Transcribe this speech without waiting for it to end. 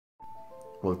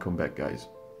Welcome back, guys.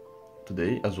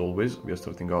 Today, as always, we are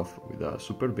starting off with a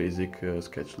super basic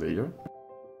sketch layer.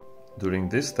 During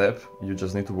this step, you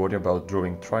just need to worry about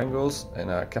drawing triangles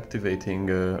and a captivating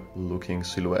looking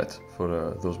silhouette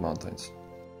for those mountains.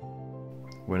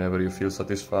 Whenever you feel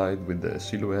satisfied with the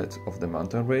silhouette of the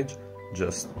mountain range,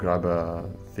 just grab a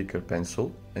thicker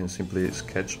pencil and simply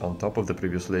sketch on top of the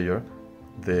previous layer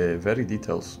the very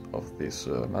details of this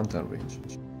mountain range.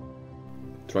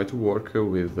 Try to work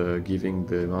with giving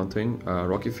the mountain a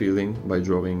rocky feeling by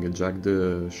drawing jagged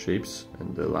shapes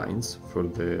and lines for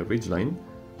the ridgeline,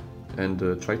 and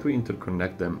try to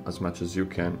interconnect them as much as you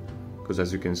can, because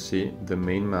as you can see, the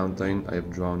main mountain I have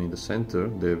drawn in the center,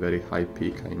 the very high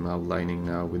peak I'm outlining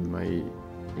now with my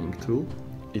ink tool,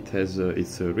 it has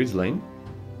its ridgeline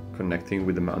connecting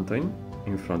with the mountain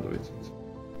in front of it.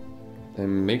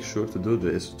 And make sure to do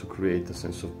this to create a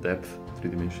sense of depth,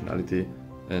 three-dimensionality,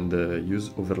 and use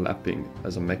overlapping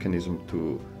as a mechanism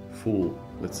to fool,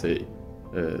 let's say,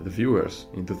 the viewers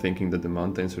into thinking that the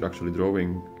mountains you're actually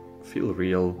drawing feel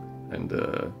real and,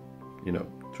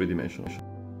 three-dimensional.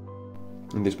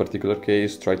 In this particular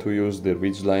case, try to use the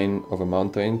ridgeline of a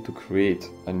mountain to create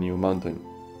a new mountain,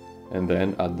 and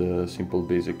then add the simple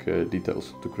basic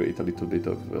details to create a little bit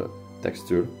of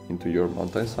texture into your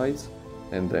mountain sides,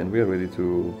 and then we are ready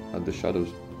to add the shadows.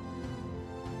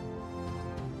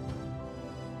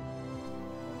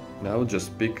 Now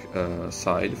just pick a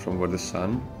side from where the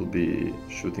sun will be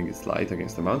shooting its light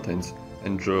against the mountains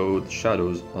and draw the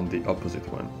shadows on the opposite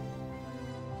one.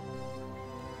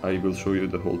 I will show you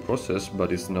the whole process,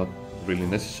 but it's not really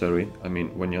necessary. I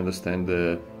mean, when you understand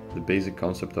the basic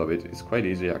concept of it, it's quite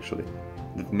easy actually.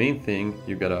 The main thing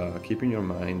you gotta keep in your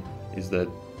mind is that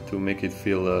to make it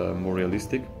feel more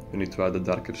realistic, you need to add a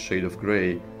darker shade of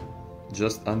gray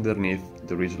just underneath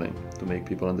the ridgeline to make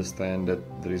people understand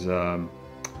that there is a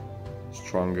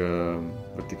strong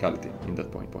verticality in that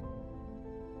point.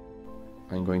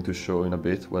 I'm going to show in a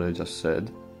bit what I just said.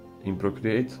 In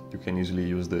Procreate, you can easily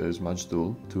use the smudge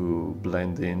tool to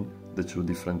blend in the two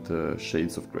different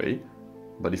shades of gray.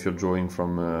 But if you're drawing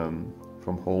from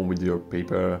home with your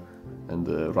paper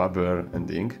and rubber and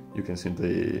ink, you can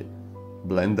simply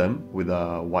blend them with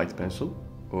a white pencil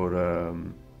or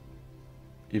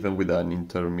even with an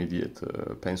intermediate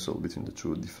pencil between the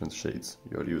two different shades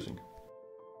you're using.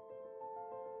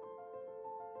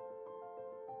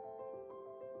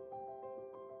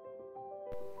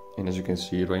 And as you can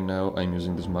see right now, I'm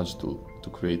using the smudge tool to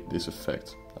create this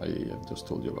effect I have just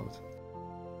told you about.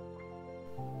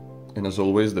 And as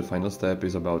always, the final step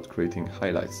is about creating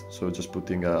highlights, so just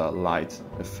putting a light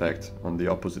effect on the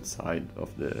opposite side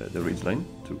of the ridgeline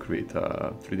to create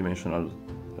a three-dimensional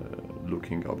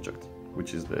looking object,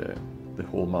 which is the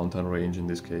whole mountain range in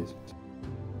this case.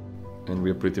 And we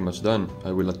are pretty much done.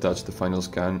 I will attach the final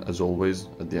scan as always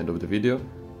at the end of the video,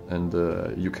 and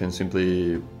you can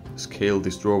simply scale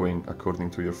this drawing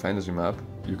according to your fantasy map.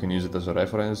 You can use it as a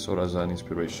reference or as an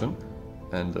inspiration,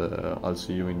 and I'll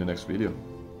see you in the next video.